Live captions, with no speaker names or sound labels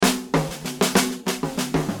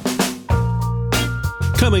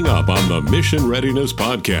Coming up on the Mission Readiness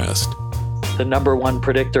Podcast. The number one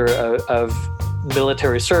predictor of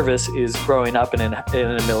military service is growing up in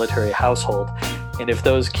a military household. And if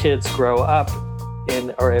those kids grow up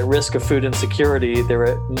are at risk of food insecurity, they're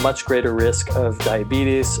at much greater risk of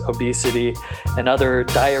diabetes, obesity, and other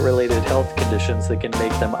diet-related health conditions that can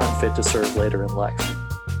make them unfit to serve later in life.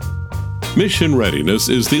 Mission Readiness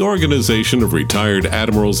is the organization of retired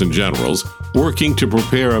admirals and generals working to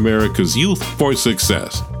prepare America's youth for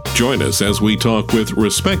success. Join us as we talk with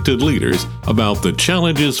respected leaders about the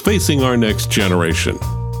challenges facing our next generation.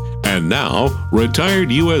 And now,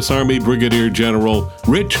 retired U.S. Army Brigadier General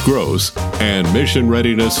Rich Gross and Mission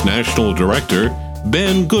Readiness National Director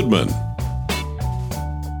Ben Goodman.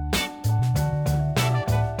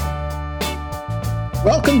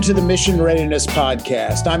 Welcome to the Mission Readiness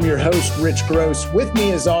Podcast. I'm your host, Rich Gross. With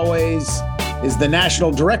me, as always, is the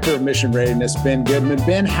National Director of Mission Readiness, Ben Goodman.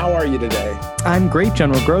 Ben, how are you today? I'm great,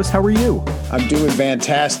 General Gross. How are you? I'm doing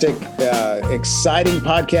fantastic. Exciting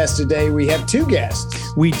podcast today. We have two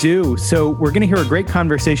guests. We do. So we're going to hear a great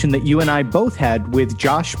conversation that you and I both had with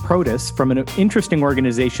Josh Protas from an interesting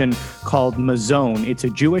organization called Mazon. It's a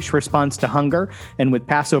Jewish response to hunger. And with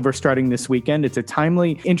Passover starting this weekend, it's a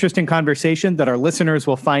timely, interesting conversation that our listeners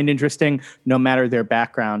will find interesting no matter their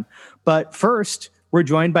background. But first, we're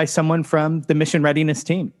joined by someone from the Mission Readiness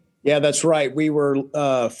team. Yeah, that's right. We were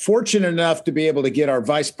fortunate enough to be able to get our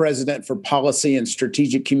Vice President for Policy and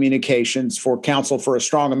Strategic Communications for Council for a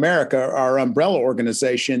Strong America, our umbrella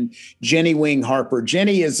organization, Jenny Wing Harper.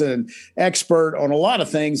 Jenny is an expert on a lot of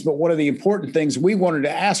things, but one of the important things we wanted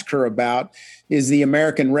to ask her about is the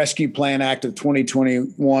American Rescue Plan Act of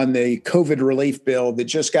 2021, the COVID relief bill that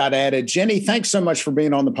just got added. Jenny, thanks so much for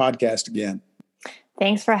being on the podcast again.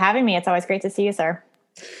 Thanks for having me. It's always great to see you, sir.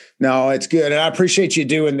 No, it's good. And I appreciate you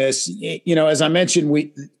doing this. You know, as I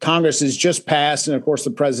mentioned, Congress has just passed, and of course,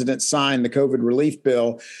 the president signed the COVID relief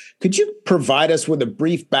bill. Could you provide us with a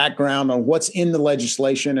brief background on what's in the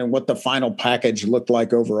legislation and what the final package looked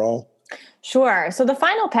like overall? Sure. So the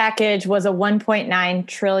final package was a $1.9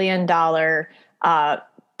 trillion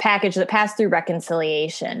package that passed through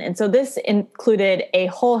reconciliation. And so this included a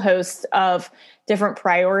whole host of different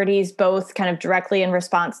priorities, both kind of directly in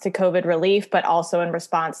response to COVID relief, but also in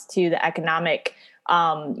response to the economic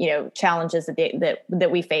challenges that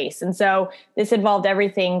we face. And so this involved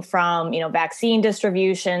everything from, vaccine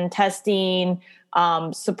distribution, testing,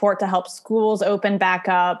 support to help schools open back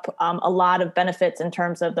up, a lot of benefits in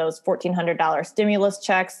terms of those $1,400 stimulus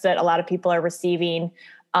checks that a lot of people are receiving.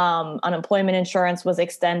 Unemployment insurance was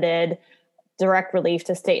extended, direct relief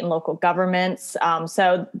to state and local governments.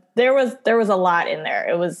 So there was a lot in there.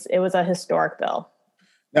 It was a historic bill.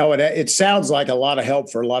 No, it sounds like a lot of help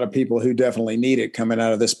for a lot of people who definitely need it coming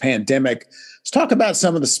out of this pandemic. Let's talk about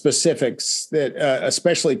some of the specifics that,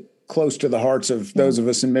 especially close to the hearts of those of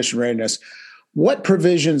us in Mission Readiness. What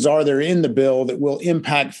provisions are there in the bill that will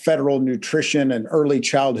impact federal nutrition and early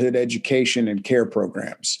childhood education and care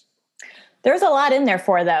programs? There's a lot in there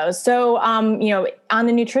for those. So, on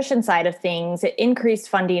the nutrition side of things, it increased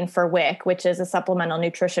funding for WIC, which is a supplemental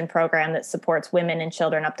nutrition program that supports women and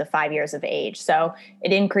children up to 5 years of age. So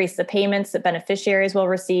it increased the payments that beneficiaries will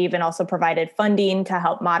receive and also provided funding to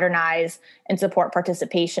help modernize and support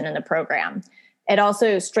participation in the program. It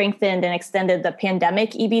also strengthened and extended the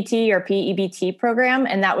pandemic EBT or PEBT program.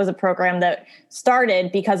 And that was a program that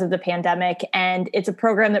started because of the pandemic. And it's a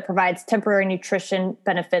program that provides temporary nutrition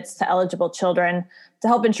benefits to eligible children to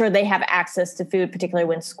help ensure they have access to food, particularly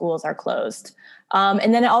when schools are closed.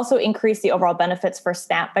 And then it also increased the overall benefits for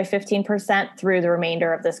SNAP by 15% through the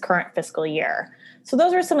remainder of this current fiscal year. So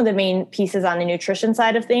those are some of the main pieces on the nutrition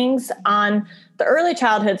side of things. On the early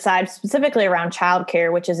childhood side, specifically around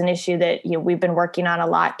childcare, which is an issue that we've been working on a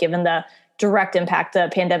lot, given the direct impact the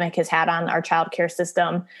pandemic has had on our childcare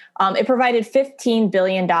system. It provided $15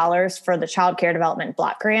 billion for the Child Care Development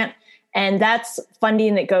Block Grant. And that's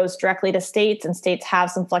funding that goes directly to states, and states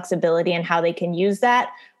have some flexibility in how they can use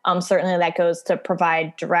that. Certainly that goes to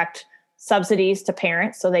provide direct subsidies to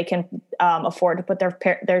parents so they can afford to put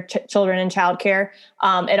their children in childcare.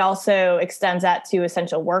 It also extends that to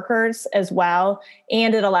essential workers as well,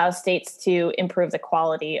 and it allows states to improve the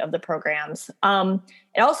quality of the programs.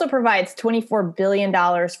 It also provides $24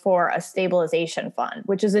 billion for a stabilization fund,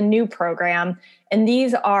 which is a new program, and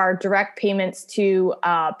these are direct payments to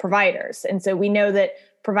providers. And so we know that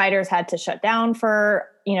providers had to shut down for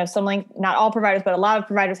not all providers, but a lot of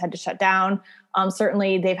providers had to shut down.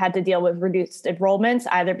 Certainly, they've had to deal with reduced enrollments,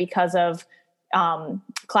 either because of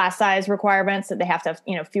class size requirements that they have to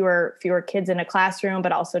have fewer kids in a classroom,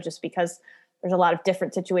 but also just because there's a lot of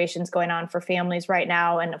different situations going on for families right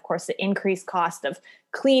now. And of course, the increased cost of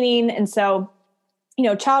cleaning. And so,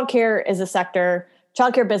 childcare is a sector,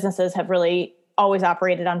 childcare businesses have really always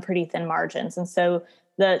operated on pretty thin margins. And so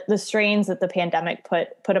the strains that the pandemic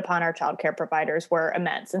put upon our childcare providers were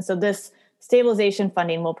immense. And so this stabilization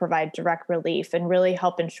funding will provide direct relief and really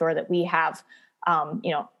help ensure that we have,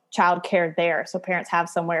 childcare there. So parents have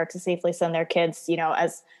somewhere to safely send their kids,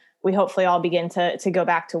 as we hopefully all begin to go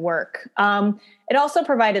back to work. It also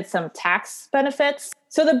provided some tax benefits.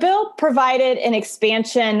 So the bill provided an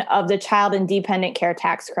expansion of the child and dependent care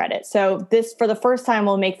tax credit. So this, for the first time,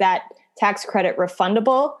 will make that tax credit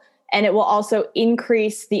refundable, and it will also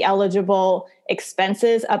increase the eligible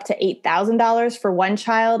expenses up to $8,000 for one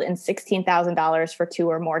child and $16,000 for two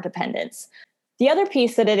or more dependents. The other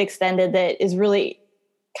piece that it extended that is really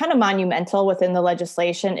kind of monumental within the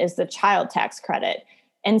legislation is the child tax credit.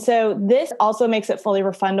 And so this also makes it fully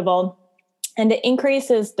refundable, and it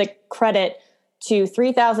increases the credit to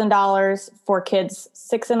 $3,000 for kids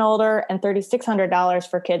 6 and older and $3,600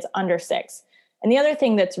 for kids under 6. And the other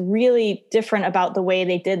thing that's really different about the way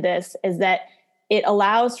they did this is that it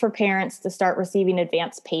allows for parents to start receiving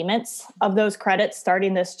advance payments of those credits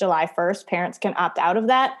starting this July 1st. Parents can opt out of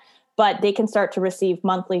that, but they can start to receive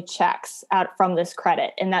monthly checks out from this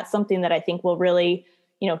credit. And that's something that I think will really,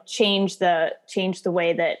 change the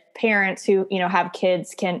way that parents who, have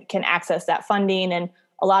kids can access that funding. And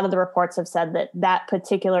a lot of the reports have said that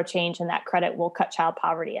particular change in that credit will cut child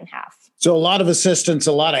poverty in half. So a lot of assistance,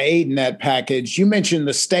 a lot of aid in that package. You mentioned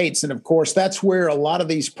the states, and of course, that's where a lot of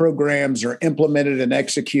these programs are implemented and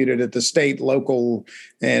executed at the state, local,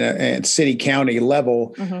 and city, county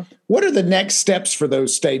level. Mm-hmm. What are the next steps for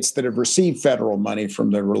those states that have received federal money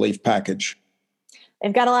from the relief package?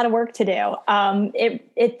 They've got a lot of work to do.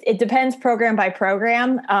 It depends program by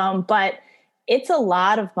program, but it's a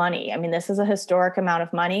lot of money. I mean, this is a historic amount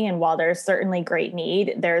of money. And while there's certainly great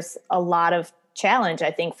need, there's a lot of challenge, I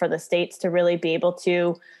think, for the states to really be able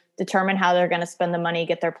to determine how they're going to spend the money,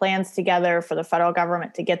 get their plans together, for the federal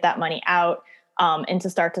government to get that money out, and to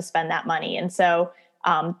start to spend that money. And so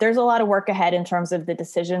there's a lot of work ahead in terms of the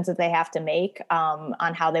decisions that they have to make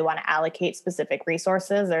on how they want to allocate specific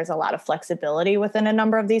resources. There's a lot of flexibility within a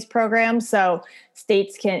number of these programs. So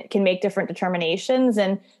states can make different determinations,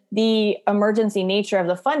 and the emergency nature of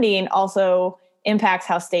the funding also impacts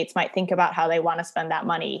how states might think about how they want to spend that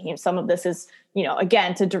money. Some of this is,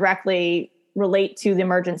 again, to directly relate to the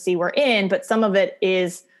emergency we're in, but some of it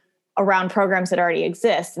is around programs that already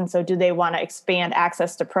exist. And so do they want to expand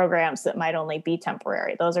access to programs that might only be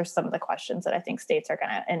temporary? Those are some of the questions that I think states are going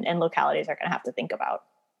to, and localities are going to have to think about.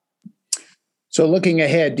 So looking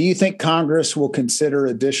ahead, do you think Congress will consider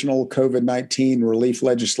additional COVID-19 relief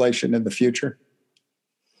legislation in the future?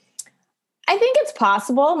 I think it's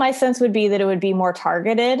possible. My sense would be that it would be more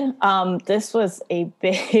targeted. This was a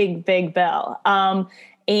big, big bill.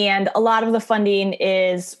 And a lot of the funding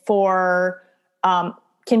is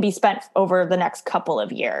can be spent over the next couple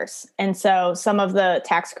of years. And so some of the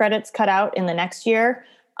tax credits cut out in the next year.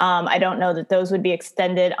 I don't know that those would be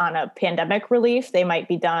extended on a pandemic relief. They might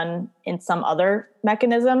be done in some other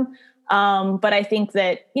mechanism. But I think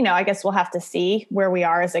that, I guess we'll have to see where we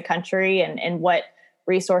are as a country and what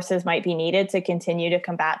resources might be needed to continue to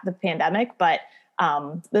combat the pandemic. But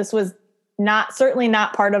this was certainly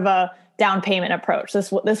not part of a down payment approach.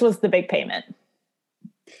 This was the big payment.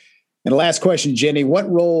 And last question, Jenny,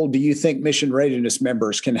 what role do you think Mission Readiness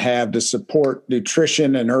members can have to support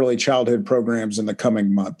nutrition and early childhood programs in the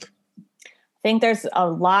coming month? I think there's a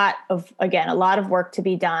lot of work to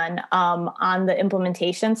be done on the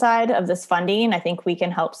implementation side of this funding. I think we can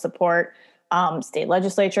help support state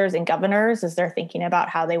legislatures and governors as they're thinking about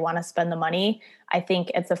how they want to spend the money. I think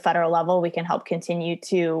at the federal level, we can help continue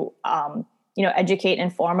to, educate and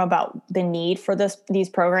inform about the need for these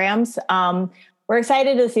programs. We're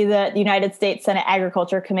excited to see that the United States Senate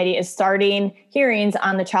Agriculture Committee is starting hearings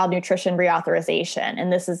on the child nutrition reauthorization.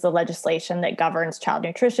 And this is the legislation that governs child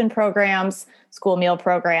nutrition programs, school meal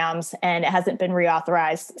programs, and it hasn't been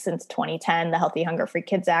reauthorized since 2010, the Healthy Hunger Free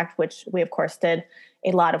Kids Act, which we, of course, did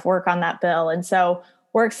a lot of work on that bill. And so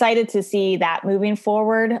we're excited to see that moving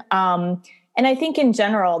forward. And I think in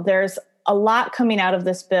general, there's a lot coming out of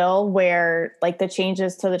this bill where, like, the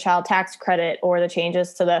changes to the child tax credit or the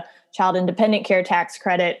changes to the child independent care tax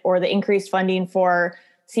credit or the increased funding for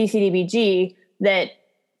CCDBG that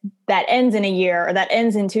ends in a year or that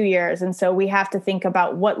ends in 2 years. And so we have to think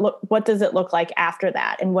about what does it look like after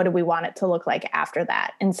that? And what do we want it to look like after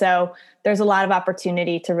that? And so there's a lot of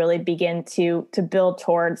opportunity to really begin to build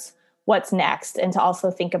towards what's next and to also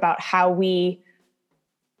think about how we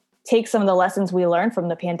take some of the lessons we learned from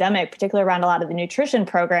the pandemic, particularly around a lot of the nutrition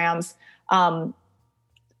programs,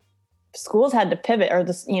 schools had to pivot, or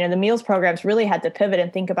the meals programs really had to pivot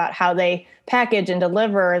and think about how they package and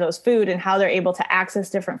deliver those food and how they're able to access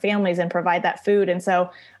different families and provide that food. And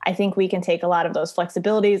so I think we can take a lot of those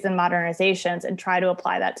flexibilities and modernizations and try to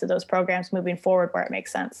apply that to those programs moving forward where it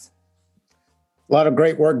makes sense. A lot of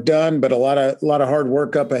great work done, but a lot of hard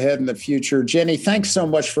work up ahead in the future. Jenny, thanks so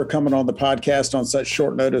much for coming on the podcast on such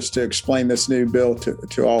short notice to explain this new bill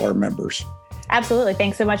to all our members. Absolutely.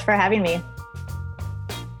 Thanks so much for having me.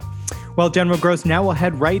 Well, General Gross, now we'll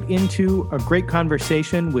head right into a great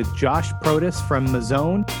conversation with Josh Protas from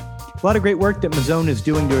Mazone. A lot of great work that Mazone is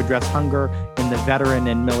doing to address hunger in the veteran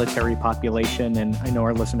and military population, and I know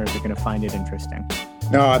our listeners are going to find it interesting.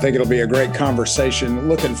 No, I think it'll be a great conversation.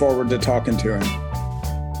 Looking forward to talking to him.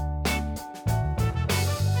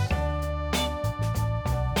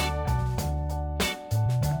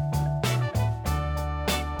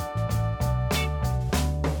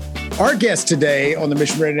 Our guest today on the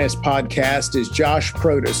Mission Readiness Podcast is Josh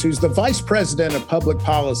Protas, who's the Vice President of Public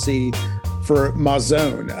Policy for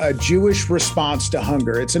Mazone, a Jewish response to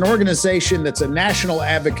hunger. It's an organization that's a national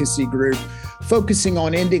advocacy group focusing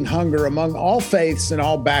on ending hunger among all faiths and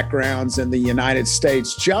all backgrounds in the United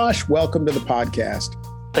States. Josh, welcome to the podcast.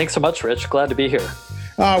 Thanks so much, Rich. Glad to be here.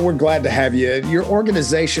 We're glad to have you. Your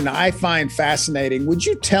organization I find fascinating. Would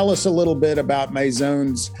you tell us a little bit about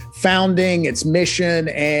Mazone's founding, its mission,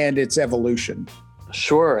 and its evolution?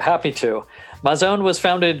 Sure, happy to. Mazone was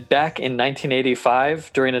founded back in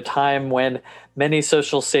 1985 during a time when many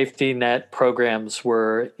social safety net programs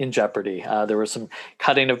were in jeopardy. There was some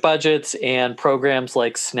cutting of budgets, and programs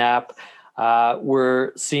like SNAP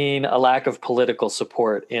were seeing a lack of political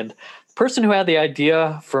support. And the person who had the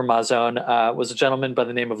idea for Mazone was a gentleman by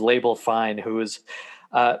the name of Label Fine, who was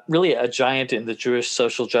really a giant in the Jewish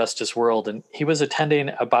social justice world. And he was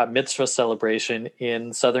attending a bat mitzvah celebration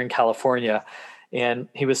in Southern California. And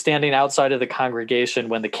he was standing outside of the congregation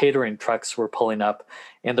when the catering trucks were pulling up.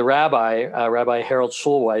 And the rabbi, Rabbi Harold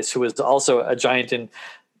Schulweis, who was also a giant in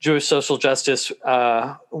Jewish social justice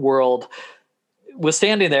world, was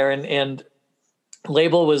standing there. And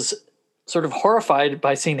Label was sort of horrified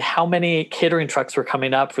by seeing how many catering trucks were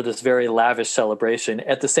coming up for this very lavish celebration.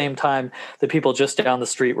 At the same time, the people just down the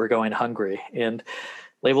street were going hungry. And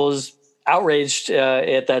Label was outraged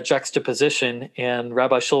at that juxtaposition, and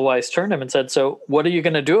Rabbi Schulweis turned to him and said, "So what are you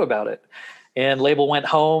going to do about it?" And Label went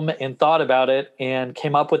home and thought about it and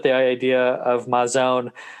came up with the idea of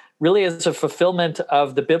Mazone really as a fulfillment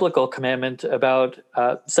of the biblical commandment about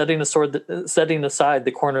setting aside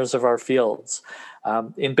the corners of our fields.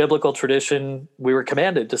 In biblical tradition, we were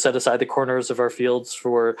commanded to set aside the corners of our fields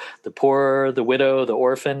for the poor, the widow, the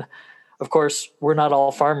orphan. Of course, we're not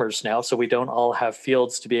all farmers now, so we don't all have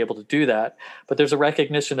fields to be able to do that. But there's a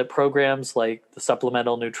recognition that programs like the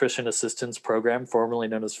Supplemental Nutrition Assistance Program, formerly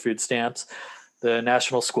known as food stamps, the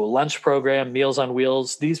National School Lunch Program, Meals on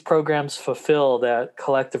Wheels, these programs fulfill that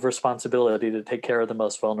collective responsibility to take care of the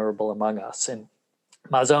most vulnerable among us. And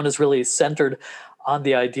Mazone is really centered on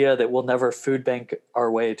the idea that we'll never food bank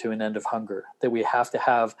our way to an end of hunger, that we have to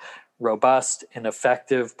have robust and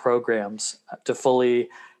effective programs to fully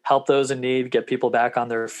help those in need, get people back on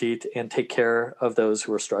their feet, and take care of those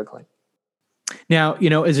who are struggling. Now,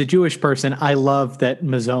 as a Jewish person, I love that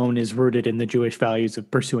Mazone is rooted in the Jewish values of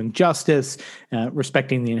pursuing justice,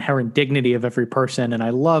 respecting the inherent dignity of every person. And I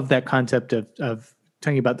love that concept of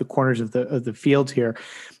talking about the corners of the fields here.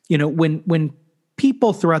 When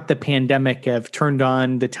people throughout the pandemic have turned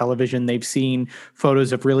on the television, they've seen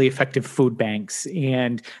photos of really effective food banks,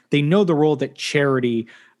 and they know the role that charity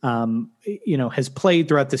has played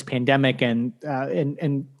throughout this pandemic and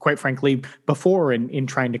quite frankly, before in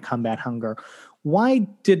trying to combat hunger. Why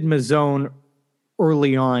did Mazone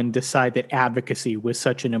early on decide that advocacy was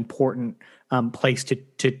such an important place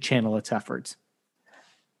to channel its efforts?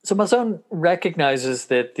 So Mazone recognizes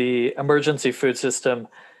that the emergency food system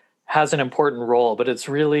has an important role, but it's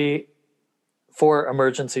really for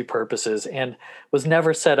emergency purposes and was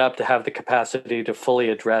never set up to have the capacity to fully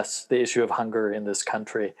address the issue of hunger in this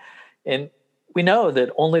country. And we know that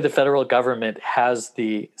only the federal government has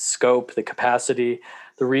the scope, the capacity,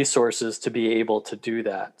 the resources to be able to do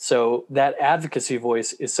that. So that advocacy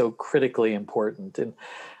voice is so critically important. And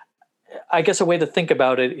I guess a way to think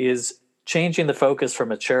about it is changing the focus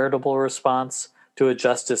from a charitable response to a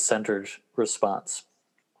justice-centered response.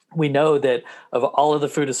 We know that of all of the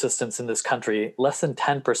food assistance in this country, less than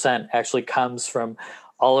 10% actually comes from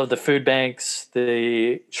all of the food banks,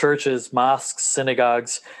 the churches, mosques,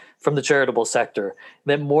 synagogues, from the charitable sector.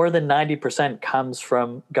 That more than 90% comes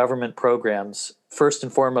from government programs first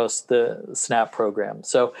and foremost the SNAP program.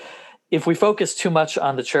 So if we focus too much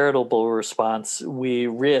on the charitable response, we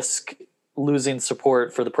risk losing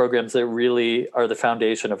support for the programs that really are the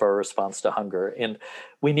foundation of our response to hunger. And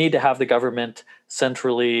we need to have the government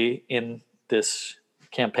centrally in this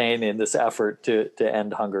campaign, in this effort to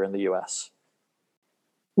end hunger in the U.S.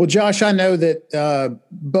 Well, Josh, I know that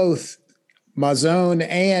both Mazon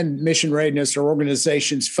and Mission Readiness are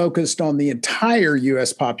organizations focused on the entire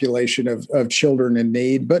U.S. population of children in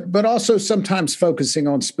need, but also sometimes focusing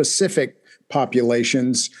on specific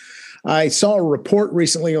populations. I saw a report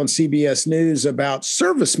recently on CBS News about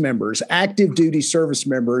service members, active duty service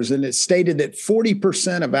members, and it stated that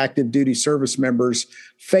 40% of active duty service members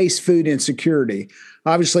face food insecurity.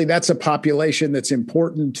 Obviously, that's a population that's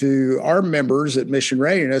important to our members at Mission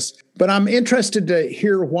Readiness, but I'm interested to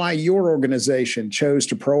hear why your organization chose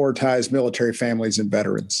to prioritize military families and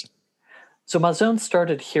veterans. So Mazon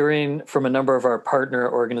started hearing from a number of our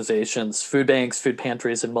partner organizations, food banks, food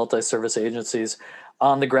pantries, and multi-service agencies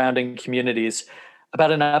on the ground in communities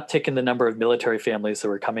about an uptick in the number of military families that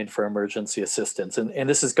were coming for emergency assistance. And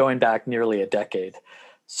this is going back nearly a decade.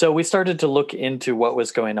 So we started to look into what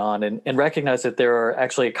was going on and recognize that there are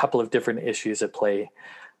actually a couple of different issues at play.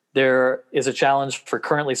 There is a challenge for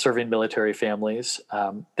currently serving military families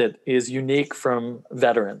that is unique from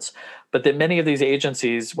veterans, but that many of these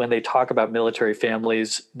agencies, when they talk about military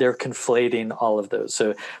families, they're conflating all of those.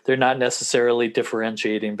 So they're not necessarily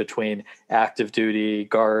differentiating between active duty,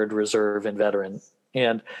 guard, reserve, and veteran.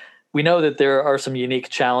 And we know that there are some unique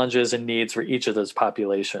challenges and needs for each of those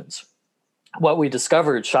populations. What we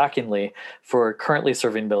discovered, shockingly, for currently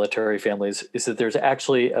serving military families is that there's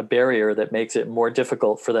actually a barrier that makes it more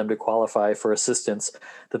difficult for them to qualify for assistance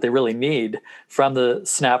that they really need from the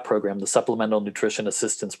SNAP program, the Supplemental Nutrition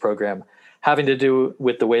Assistance Program, having to do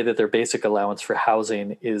with the way that their basic allowance for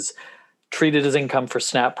housing is treated as income for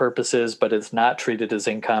SNAP purposes, but it's not treated as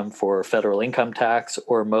income for federal income tax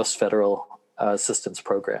or most federal assistance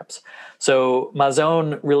programs. So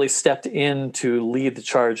Mazon really stepped in to lead the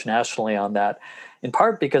charge nationally on that, in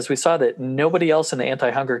part because we saw that nobody else in the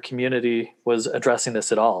anti-hunger community was addressing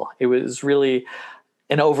this at all. It was really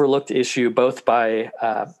an overlooked issue both by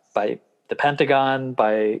the Pentagon,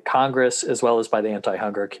 by Congress, as well as by the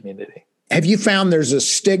anti-hunger community. Have you found there's a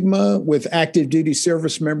stigma with active duty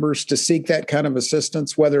service members to seek that kind of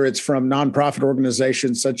assistance, whether it's from nonprofit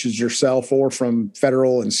organizations such as yourself or from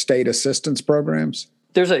federal and state assistance programs?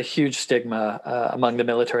 There's a huge stigma among the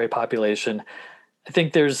military population. I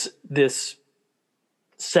think there's this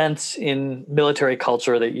sense in military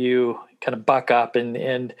culture that you kind of buck up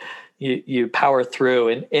and you power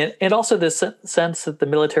through, and also this sense that the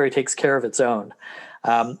military takes care of its own.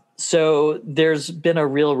 So there's been a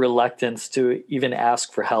real reluctance to even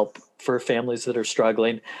ask for help for families that are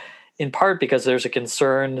struggling, in part because there's a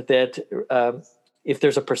concern that if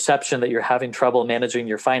there's a perception that you're having trouble managing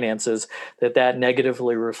your finances, that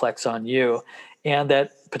negatively reflects on you, and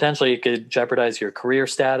that potentially it could jeopardize your career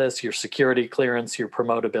status, your security clearance, your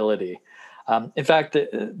promotability. In fact,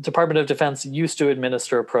 the Department of Defense used to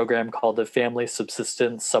administer a program called the Family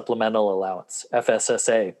Subsistence Supplemental Allowance,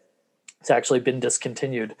 FSSA. It's actually been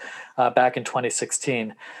discontinued back in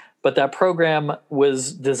 2016. But that program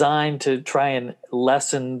was designed to try and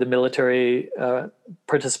lessen the military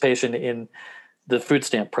participation in the food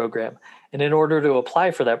stamp program. And in order to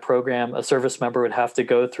apply for that program, a service member would have to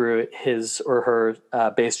go through his or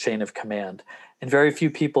her base chain of command. And very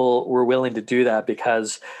few people were willing to do that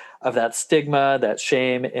because of that stigma, that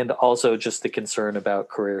shame, and also just the concern about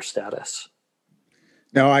career status.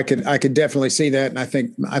 No, I could definitely see that, and I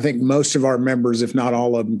think most of our members, if not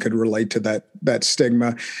all of them, could relate to that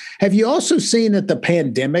stigma. Have you also seen that the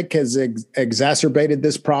pandemic has exacerbated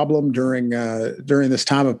this problem during this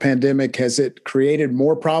time of pandemic? Has it created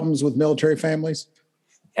more problems with military families?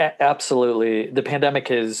 Absolutely, the pandemic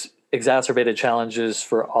has exacerbated challenges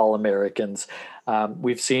for all Americans.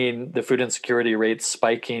 We've seen the food insecurity rates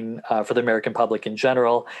spiking for the American public in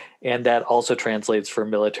general, and that also translates for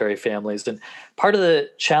military families. And part of the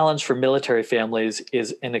challenge for military families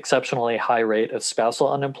is an exceptionally high rate of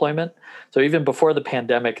spousal unemployment. So even before the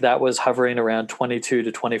pandemic, that was hovering around 22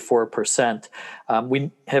 to 24%.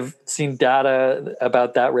 We have seen data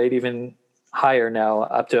about that rate even higher now,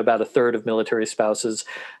 up to about a third of military spouses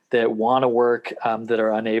that want to work that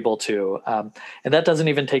are unable to. And that doesn't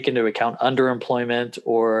even take into account underemployment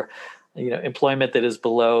or employment that is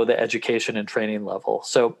below the education and training level.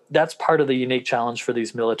 So that's part of the unique challenge for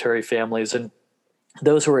these military families. And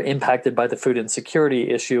those who are impacted by the food insecurity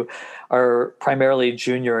issue are primarily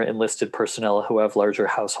junior enlisted personnel who have larger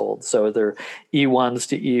households. So they're E1s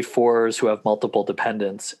to E4s who have multiple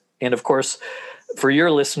dependents. And of course, for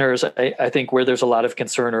your listeners, I think where there's a lot of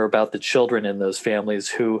concern are about the children in those families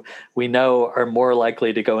who we know are more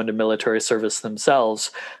likely to go into military service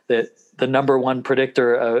themselves, that the number one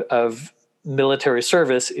predictor of military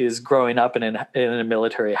service is growing up in a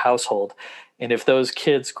military household. And if those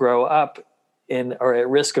kids grow up and are at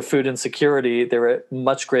risk of food insecurity, they're at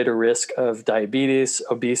much greater risk of diabetes,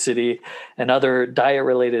 obesity, and other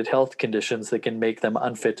diet-related health conditions that can make them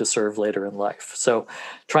unfit to serve later in life. So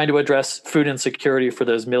trying to address food insecurity for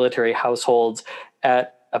those military households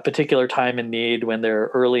at a particular time in need when they're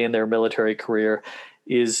early in their military career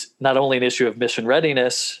is not only an issue of mission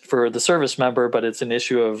readiness for the service member, but it's an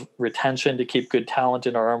issue of retention to keep good talent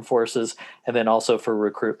in our armed forces, and then also for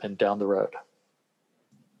recruitment down the road.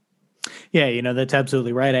 Yeah, that's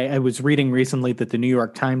absolutely right. I was reading recently that the New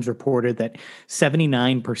York Times reported that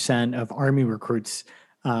 79% of Army recruits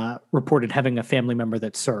reported having a family member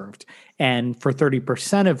that served. And for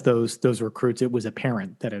 30% of those recruits, it was a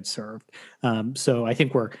parent that had served. So I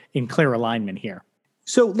think we're in clear alignment here.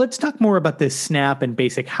 So let's talk more about this SNAP and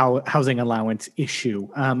basic housing allowance issue.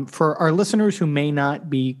 For our listeners who may not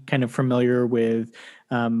be kind of familiar with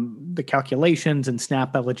the calculations and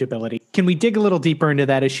SNAP eligibility, can we dig a little deeper into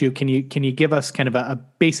that issue? Can you give us kind of a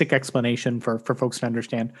basic explanation for folks to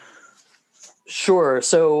understand? Sure.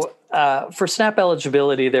 So for SNAP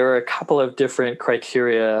eligibility, there are a couple of different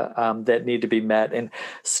criteria that need to be met. And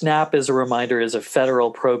SNAP, as a reminder, is a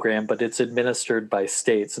federal program, but it's administered by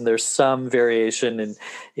states. And there's some variation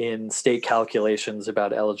in state calculations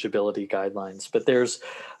about eligibility guidelines. But there's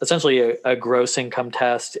essentially a gross income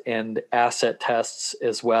test and asset tests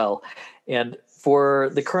as well. And for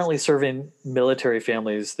the currently serving military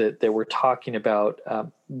families that we're talking about,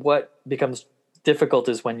 what becomes difficult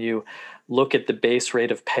is when you look at the base rate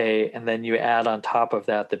of pay and then you add on top of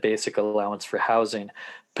that the basic allowance for housing,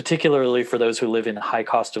 particularly for those who live in high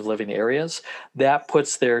cost of living areas. That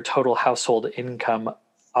puts their total household income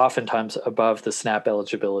oftentimes above the SNAP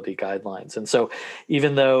eligibility guidelines. And so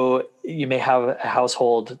even though you may have a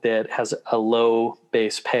household that has a low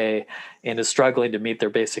base pay and is struggling to meet their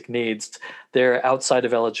basic needs, they're outside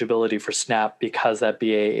of eligibility for SNAP because that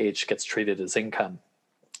BAH gets treated as income.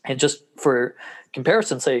 And just for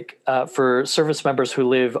comparison's sake, for service members who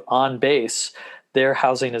live on base, their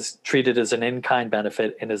housing is treated as an in-kind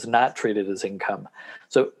benefit and is not treated as income.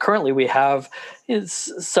 So currently we have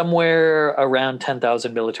somewhere around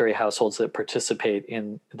 10,000 military households that participate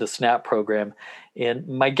in the SNAP program. And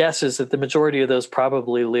my guess is that the majority of those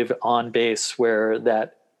probably live on base where the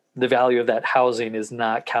value of that housing is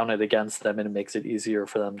not counted against them and it makes it easier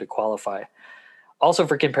for them to qualify. Also,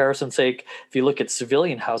 for comparison's sake, if you look at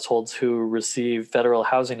civilian households who receive federal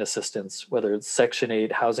housing assistance, whether it's Section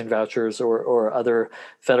 8 housing vouchers or other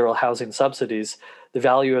federal housing subsidies, the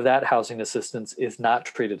value of that housing assistance is not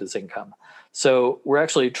treated as income. So we're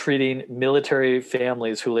actually treating military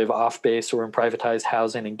families who live off base or in privatized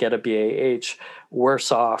housing and get a BAH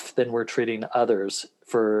worse off than we're treating others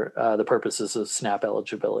for the purposes of SNAP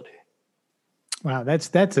eligibility. Wow,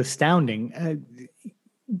 that's astounding.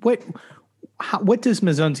 What does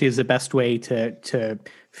Mazone see as the best way to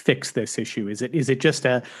fix this issue? Is it just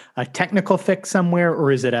a technical fix somewhere,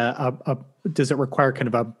 or is it does it require kind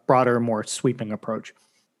of a broader, more sweeping approach?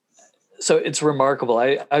 So it's remarkable.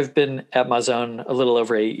 I've been at Mazone a little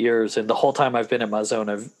over 8 years, and the whole time I've been at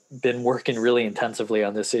Mazone, I've been working really intensively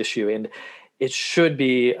on this issue, and it should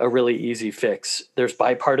be a really easy fix. There's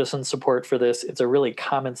bipartisan support for this. It's a really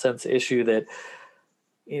common sense issue that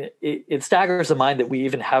it staggers the mind that we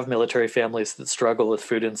even have military families that struggle with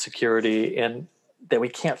food insecurity, and that we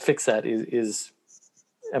can't fix that is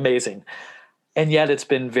amazing. And yet it's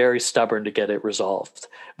been very stubborn to get it resolved.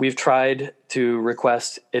 We've tried to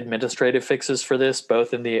request administrative fixes for this,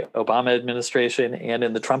 both in the Obama administration and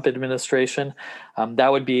in the Trump administration.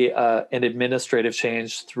 That would be an administrative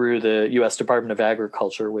change through the U.S. Department of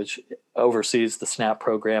Agriculture, which oversees the SNAP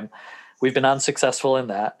program. We've been unsuccessful in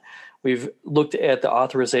that. We've looked at the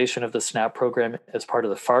authorization of the SNAP program as part of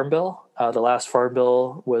the Farm Bill. The last Farm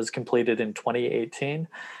Bill was completed in 2018.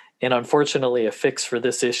 And unfortunately, a fix for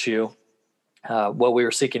this issue, what we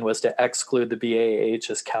were seeking was to exclude the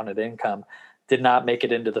BAH as counted income, did not make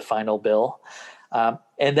it into the final bill.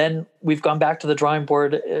 And then we've gone back to the drawing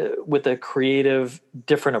board with a creative,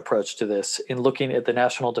 different approach to this in looking at the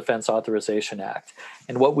National Defense Authorization Act.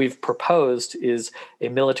 And what we've proposed is a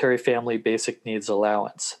military family basic needs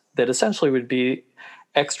allowance that essentially would be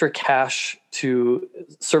extra cash to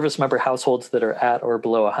service member households that are at or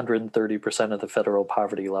below 130% of the federal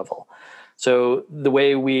poverty level. So the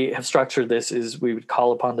way we have structured this is we would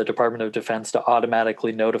call upon the Department of Defense to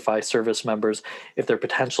automatically notify service members if they're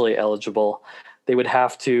potentially eligible. They would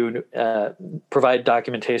have to provide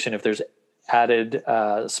documentation if there's added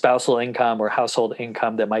spousal income or household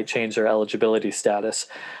income that might change their eligibility status.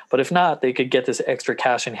 But if not, they could get this extra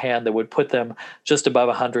cash in hand that would put them just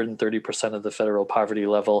above 130% of the federal poverty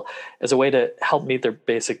level as a way to help meet their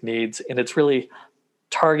basic needs. And it's really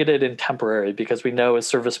targeted and temporary, because we know as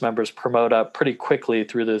service members promote up pretty quickly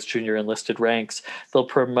through those junior enlisted ranks, they'll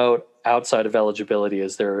promote outside of eligibility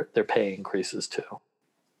as their pay increases too.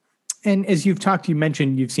 And as you've talked, you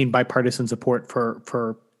mentioned you've seen bipartisan support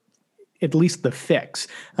for at least the fix.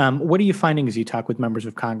 What are you finding as you talk with members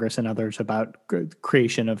of Congress and others about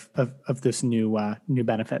creation of this new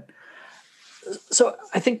benefit? So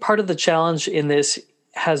I think part of the challenge in this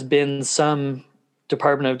has been some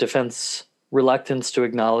Department of Defense reluctance to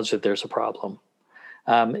acknowledge that there's a problem.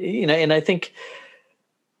 And I think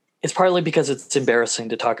it's partly because it's embarrassing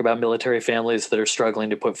to talk about military families that are struggling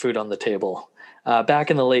to put food on the table.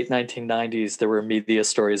 Back in the late 1990s, there were media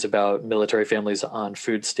stories about military families on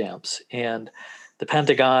food stamps, and the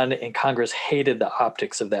Pentagon and Congress hated the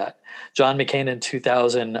optics of that. John McCain in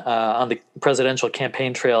 2000 on the presidential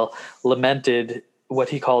campaign trail lamented what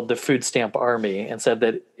he called the food stamp army and said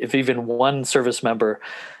that if even one service member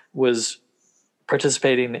was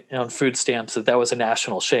participating on food stamps, that was a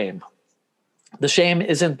national shame. The shame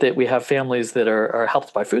isn't that we have families that are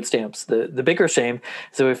helped by food stamps. The bigger shame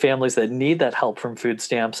is that we have families that need that help from food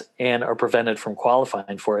stamps and are prevented from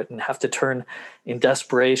qualifying for it and have to turn in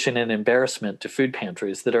desperation and embarrassment to food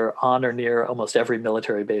pantries that are on or near almost every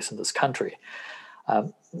military base in this country.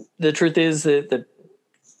 The truth is that the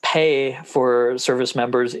pay for service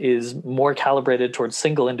members is more calibrated towards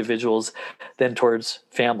single individuals than towards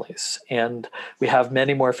families. And we have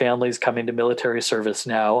many more families coming to military service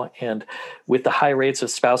now. And with the high rates of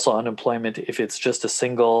spousal unemployment, if it's just a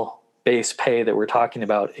single base pay that we're talking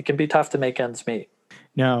about, it can be tough to make ends meet.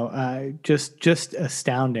 No, just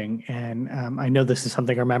astounding. And I know this is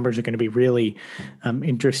something our members are going to be really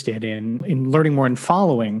interested in learning more and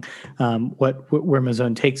following where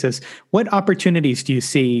Mazon takes us. What opportunities do you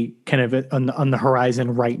see kind of on the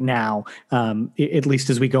horizon right now, at least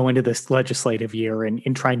as we go into this legislative year and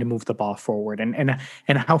in trying to move the ball forward? And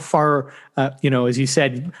how far, as you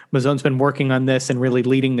said, Mazon's been working on this and really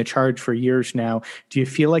leading the charge for years now. Do you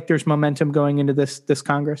feel like there's momentum going into this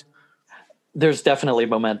Congress? There's definitely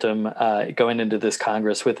momentum going into this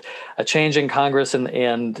Congress. With a change in Congress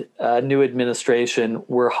and a new administration,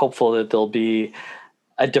 we're hopeful that there'll be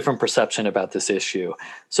a different perception about this issue.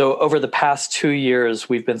 So over the past 2 years,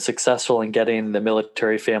 we've been successful in getting the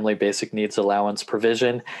Military Family Basic Needs Allowance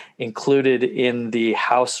provision included in the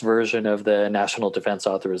House version of the National Defense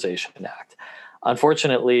Authorization Act.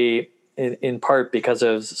 Unfortunately, in part because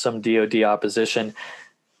of some DoD opposition,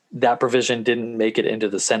 that provision didn't make it into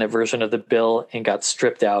the Senate version of the bill and got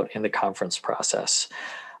stripped out in the conference process.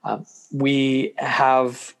 We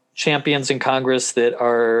have champions in Congress that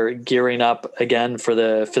are gearing up again for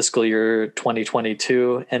the fiscal year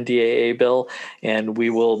 2022 NDAA bill, and we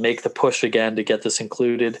will make the push again to get this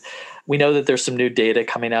included. We know that there's some new data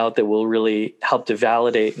coming out that will really help to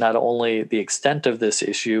validate not only the extent of this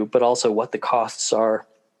issue, but also what the costs are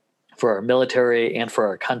for our military and for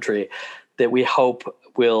our country, that we hope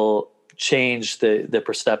will change the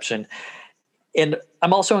perception. And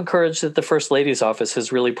I'm also encouraged that the First Lady's office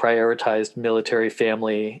has really prioritized military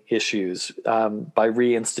family issues by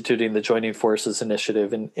reinstituting the Joining Forces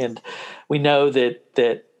Initiative. And we know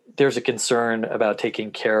that there's a concern about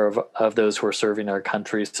taking care of those who are serving our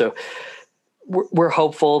country. So we're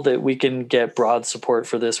hopeful that we can get broad support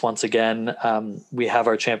for this once again. We have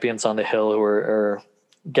our champions on the Hill who are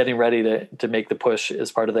getting ready to make the push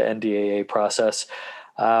as part of the NDAA process.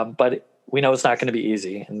 But we know it's not going to be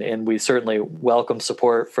easy, and we certainly welcome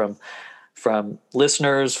support from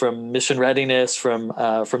listeners, from Mission Readiness, from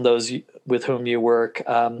those with whom you work.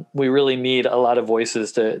 We really need a lot of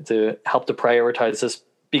voices to help to prioritize this,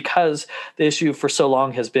 because the issue for so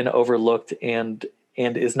long has been overlooked and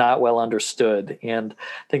is not well understood. And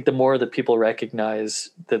I think the more that people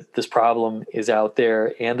recognize that this problem is out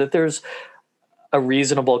there and that there's a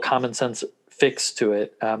reasonable common sense fix to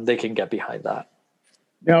it, they can get behind that.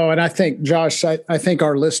 No, and I think, Josh, I think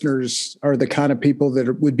our listeners are the kind of people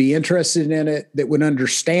that would be interested in it, that would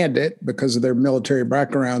understand it because of their military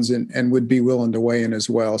backgrounds and would be willing to weigh in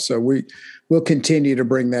as well. So we'll continue to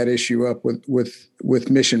bring that issue up with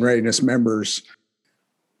Mission Readiness members.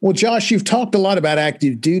 Well, Josh, you've talked a lot about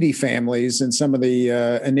active duty families and some of the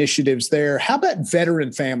initiatives there. How about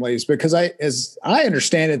veteran families? Because as I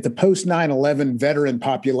understand it, the post 9/11 veteran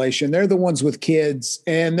population, they're the ones with kids,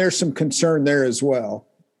 and there's some concern there as well.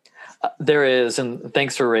 There is, and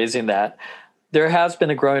thanks for raising that. There has been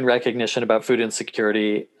a growing recognition about food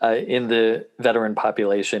insecurity in the veteran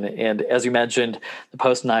population. And as you mentioned, the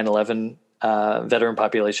post 9/11 veteran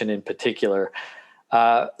population in particular.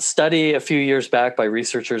 Study a few years back by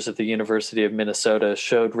researchers at the University of Minnesota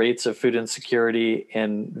showed rates of food insecurity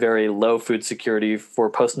and very low food security for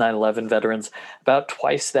post 9/11 veterans about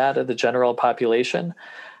twice that of the general population.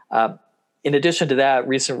 In addition to that,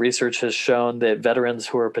 recent research has shown that veterans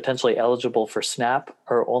who are potentially eligible for SNAP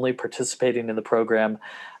are only participating in the program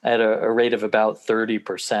at a rate of about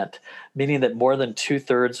 30%, meaning that more than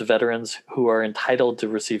 2/3 of veterans who are entitled to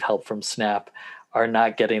receive help from SNAP are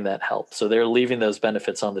not getting that help. So they're leaving those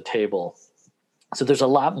benefits on the table. So there's a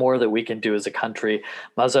lot more that we can do as a country.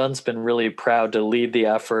 Mazon's been really proud to lead the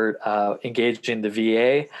effort, engaging the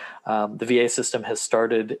VA. The VA system has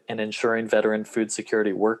started an Ensuring Veteran Food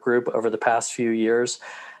Security work group over the past few years.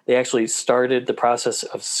 They actually started the process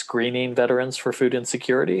of screening veterans for food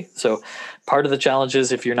insecurity. So part of the challenge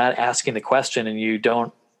is if you're not asking the question and you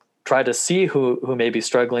don't try to see who may be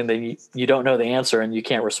struggling, then you don't know the answer and you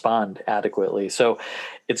can't respond adequately. So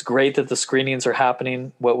it's great that the screenings are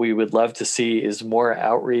happening. What we would love to see is more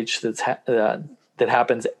outreach that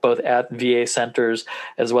happens both at VA centers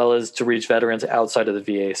as well as to reach veterans outside of the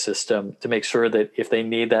VA system to make sure that if they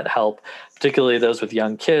need that help, particularly those with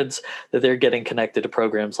young kids, that they're getting connected to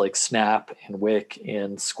programs like SNAP and WIC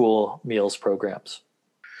and school meals programs.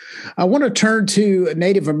 I want to turn to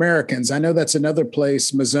Native Americans. I know that's another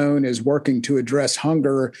place Mazon is working to address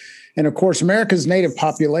hunger. And of course, America's Native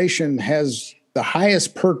population has the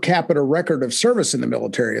highest per capita record of service in the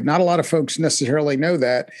military. Not a lot of folks necessarily know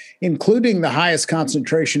that, including the highest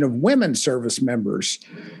concentration of women service members,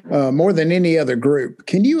 more than any other group.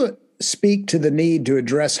 Can you speak to the need to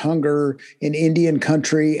address hunger in Indian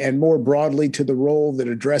country and more broadly to the role that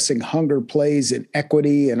addressing hunger plays in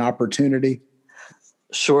equity and opportunity?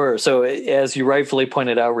 Sure. So as you rightfully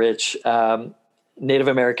pointed out, Rich, Native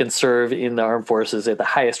Americans serve in the armed forces at the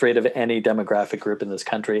highest rate of any demographic group in this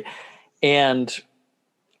country. And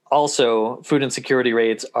also, food insecurity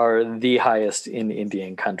rates are the highest in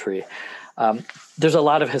Indian country. There's a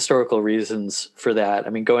lot of historical reasons for that. I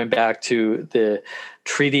mean, going back to the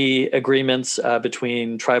treaty agreements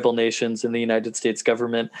between tribal nations and the United States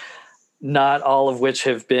government, not all of which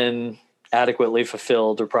have been adequately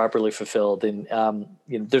fulfilled or properly fulfilled. And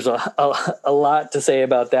there's a lot to say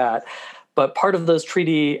about that. But part of those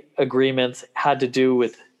treaty agreements had to do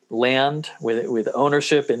with land, with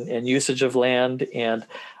ownership and usage of land, and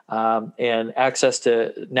access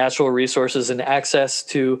to natural resources and access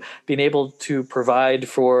to being able to provide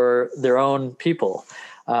for their own people.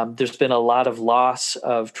 There's been a lot of loss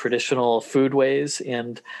of traditional foodways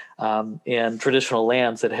and traditional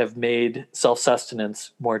lands that have made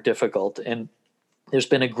self-sustenance more difficult. And there's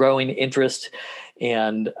been a growing interest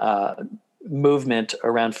and movement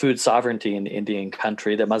around food sovereignty in Indian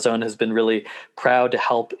country that Mazon has been really proud to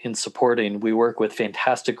help in supporting. We work with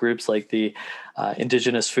fantastic groups like the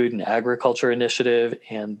Indigenous Food and Agriculture Initiative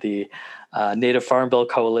and the Native Farm Bill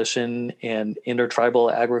Coalition and Intertribal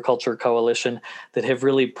Agriculture Coalition that have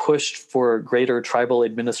really pushed for greater tribal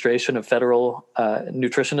administration of federal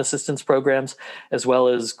nutrition assistance programs, as well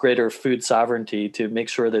as greater food sovereignty to make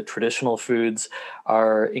sure that traditional foods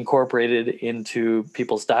are incorporated into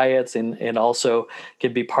people's diets and also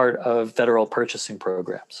can be part of federal purchasing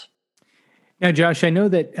programs. Now, Josh, I know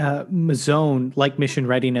that Mazon, like Mission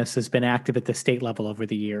Readiness, has been active at the state level over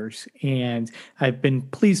the years. And I've been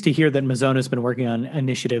pleased to hear that Mazon has been working on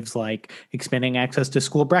initiatives like expanding access to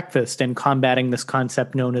school breakfast and combating this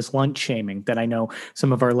concept known as lunch shaming that I know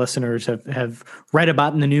some of our listeners have read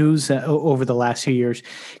about in the news over the last few years.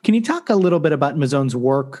 Can you talk a little bit about Mazon's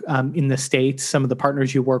work in the States, some of the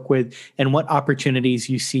partners you work with, and what opportunities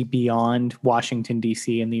you see beyond Washington,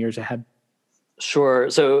 D.C. in the years ahead? Sure.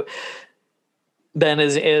 So, Ben,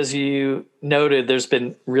 as you noted, there's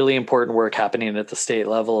been really important work happening at the state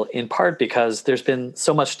level, in part because there's been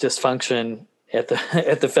so much dysfunction at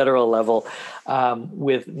the federal level,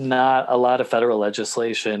 with not a lot of federal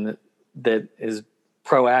legislation that is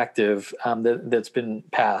proactive that's been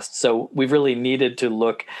passed. So we've really needed to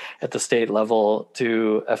look at the state level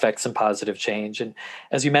to affect some positive change. And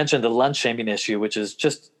as you mentioned, the lunch shaming issue, which is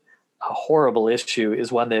just a horrible issue,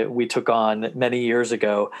 is one that we took on many years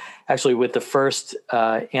ago, actually with the first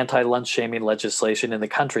anti-lunch shaming legislation in the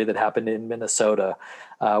country that happened in Minnesota,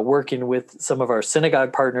 working with some of our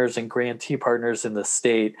synagogue partners and grantee partners in the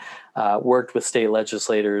state, worked with state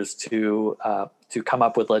legislators to come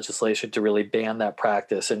up with legislation to really ban that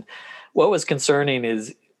practice. And what was concerning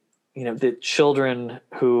is, the children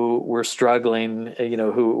who were struggling,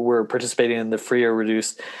 who were participating in the free or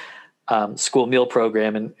reduced school meal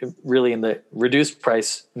program, and really in the reduced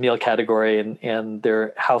price meal category, and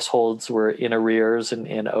their households were in arrears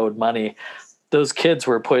and owed money, those kids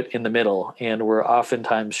were put in the middle and were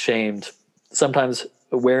oftentimes shamed, sometimes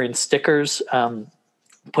wearing stickers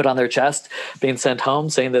put on their chest, being sent home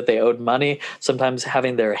saying that they owed money, sometimes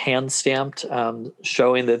having their hands stamped,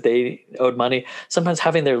 showing that they owed money, sometimes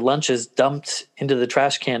having their lunches dumped into the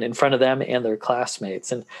trash can in front of them and their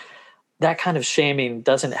classmates. And that kind of shaming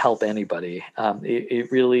doesn't help anybody.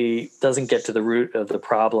 It really doesn't get to the root of the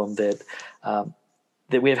problem that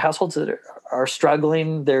we have households that are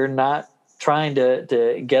struggling. They're not trying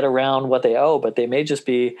to get around what they owe, but they may just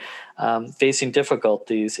be facing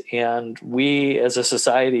difficulties. And we as a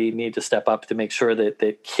society need to step up to make sure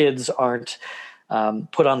that kids aren't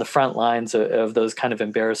put on the front lines of those kind of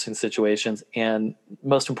embarrassing situations. And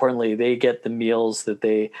most importantly, they get the meals that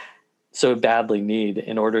they so badly need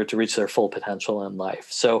in order to reach their full potential in life.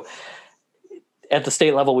 So at the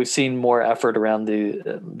state level, we've seen more effort around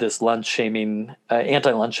this lunch shaming,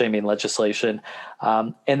 anti-lunch shaming legislation.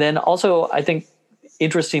 And then also, I think,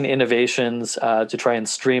 interesting innovations to try and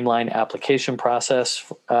streamline application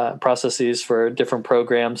processes for different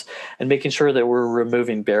programs, and making sure that we're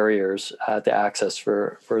removing barriers to access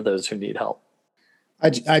for those who need help.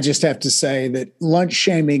 I just have to say that lunch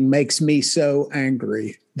shaming makes me so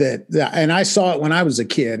angry and I saw it when I was a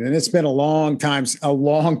kid, and it's been a long time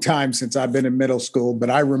since I've been in middle school, but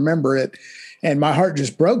I remember it, and my heart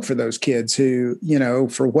just broke for those kids who,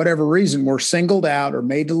 for whatever reason were singled out or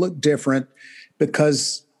made to look different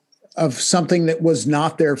because of something that was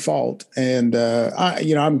not their fault. And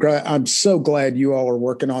I'm so glad you all are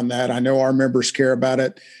working on that. I know our members care about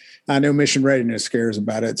it. I know Mission Readiness cares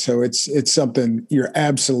about it. So it's something, you're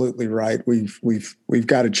absolutely right. We've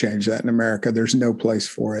got to change that in America. There's no place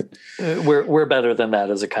for it. We're better than that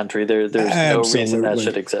as a country. There's Absolutely. No reason that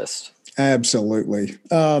should exist. Absolutely.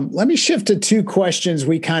 Let me shift to two questions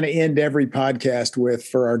we kind of end every podcast with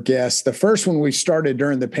for our guests. The first one we started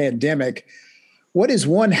during the pandemic. What is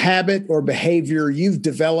one habit or behavior you've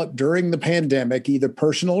developed during the pandemic, either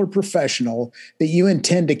personal or professional, that you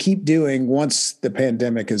intend to keep doing once the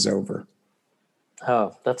pandemic is over?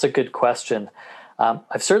 Oh, that's a good question.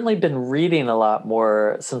 I've certainly been reading a lot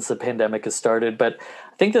more since the pandemic has started, but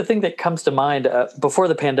I think the thing that comes to mind, before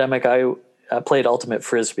the pandemic, I played Ultimate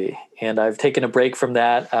Frisbee, and I've taken a break from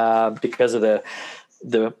that because of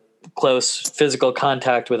the close physical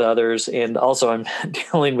contact with others. And also I'm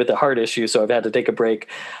dealing with a heart issue, so I've had to take a break.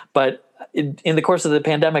 But in the course of the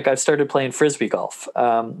pandemic, I've started playing Frisbee golf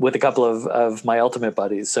with a couple of my Ultimate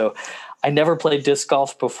buddies. So I never played disc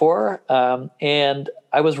golf before. And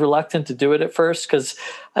I was reluctant to do it at first because,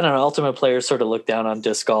 I don't know, Ultimate players sort of look down on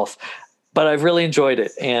disc golf, but I've really enjoyed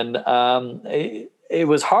it. And it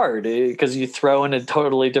was hard because you throw in a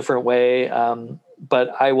totally different way.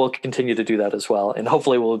 But I will continue to do that as well. And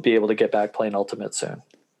hopefully we'll be able to get back playing Ultimate soon.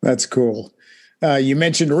 That's cool. You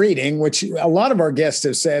mentioned reading, which a lot of our guests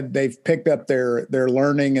have said they've picked up their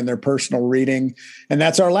learning and their personal reading. And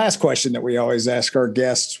that's our last question that we always ask our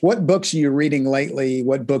guests. What books are you reading lately?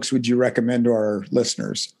 What books would you recommend to our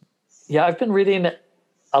listeners? Yeah, I've been reading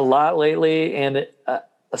a lot lately, and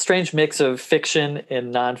a strange mix of fiction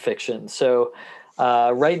and nonfiction. So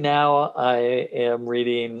right now, I am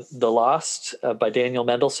reading The Lost by Daniel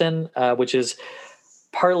Mendelsohn, which is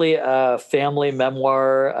partly a family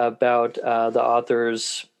memoir about the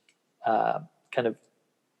author's kind of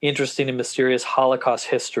interesting and mysterious Holocaust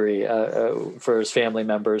history for his family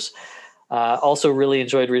members. Also really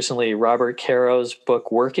enjoyed recently Robert Caro's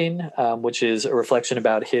book Working, which is a reflection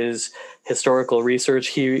about his historical research.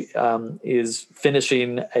 He is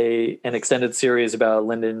finishing an extended series about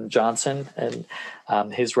Lyndon Johnson and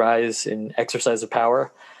his rise in exercise of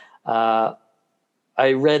power.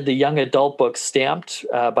 I read the young adult book Stamped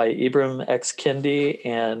by Ibram X. Kendi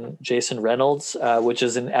and Jason Reynolds, which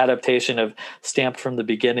is an adaptation of Stamped from the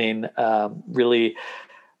Beginning, really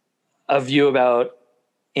a view about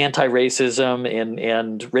anti-racism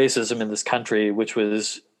and racism in this country, which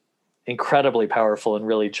was incredibly powerful and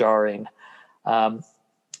really jarring. And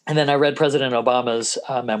then I read President Obama's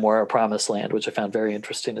memoir, A Promised Land, which I found very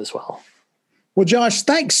interesting as well. Well, Josh,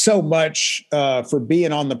 thanks so much for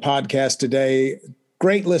being on the podcast today.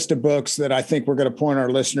 Great list of books that I think we're going to point our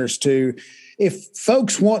listeners to. If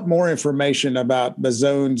folks want more information about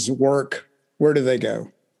Mazzone's work, where do they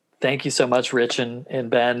go? Thank you so much, Rich and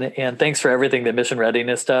Ben, and thanks for everything that Mission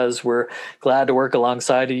Readiness does. We're glad to work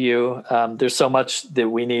alongside of you. There's so much that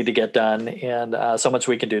we need to get done, and so much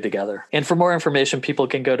we can do together. And for more information, people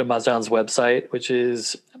can go to Mazzone's website, which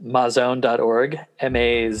is mazzone.org,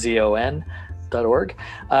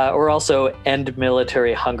 or also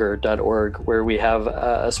endmilitaryhunger.org, where we have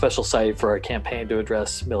a special site for our campaign to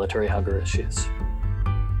address military hunger issues.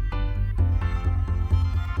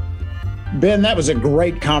 Ben, that was a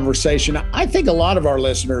great conversation. I think a lot of our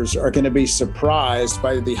listeners are going to be surprised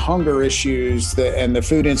by the hunger issues and the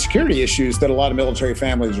food insecurity issues that a lot of military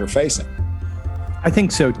families are facing. I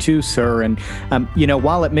think so too, sir. And,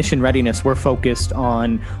 while at Mission Readiness, we're focused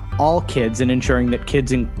on all kids and ensuring that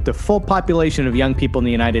kids in the full population of young people in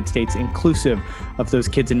the United States, inclusive of those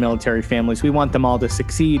kids in military families, we want them all to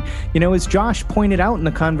succeed. As Josh pointed out in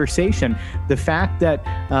the conversation, the fact that,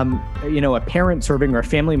 a parent serving or a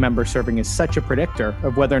family member serving is such a predictor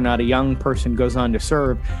of whether or not a young person goes on to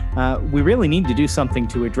serve, we really need to do something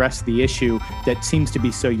to address the issue that seems to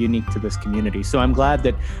be so unique to this community. So I'm glad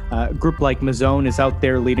that a group like Mazone is out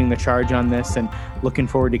there leading the charge on this, and looking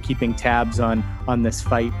forward to keeping tabs on this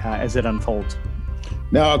fight as it unfolds.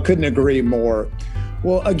 No, I couldn't agree more.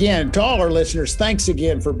 Well, again, to all our listeners, thanks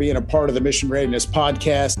again for being a part of the Mission Readiness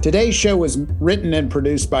podcast. Today's show was written and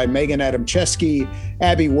produced by Megan Adamczewski,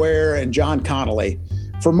 Abby Ware, and John Connolly.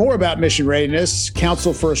 For more about Mission Readiness,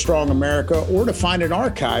 Council for a Strong America, or to find an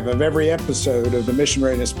archive of every episode of the Mission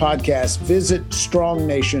Readiness podcast, visit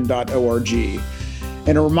strongnation.org.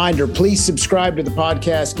 And a reminder, please subscribe to the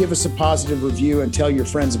podcast, give us a positive review, and tell your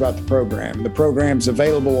friends about the program. The program's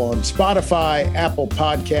available on Spotify, Apple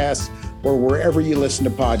Podcasts, or wherever you listen to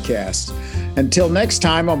podcasts. Until next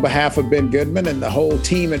time, on behalf of Ben Goodman and the whole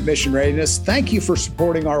team at Mission Readiness, thank you for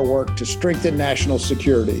supporting our work to strengthen national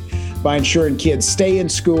security by ensuring kids stay in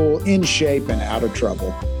school, in shape, and out of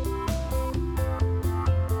trouble.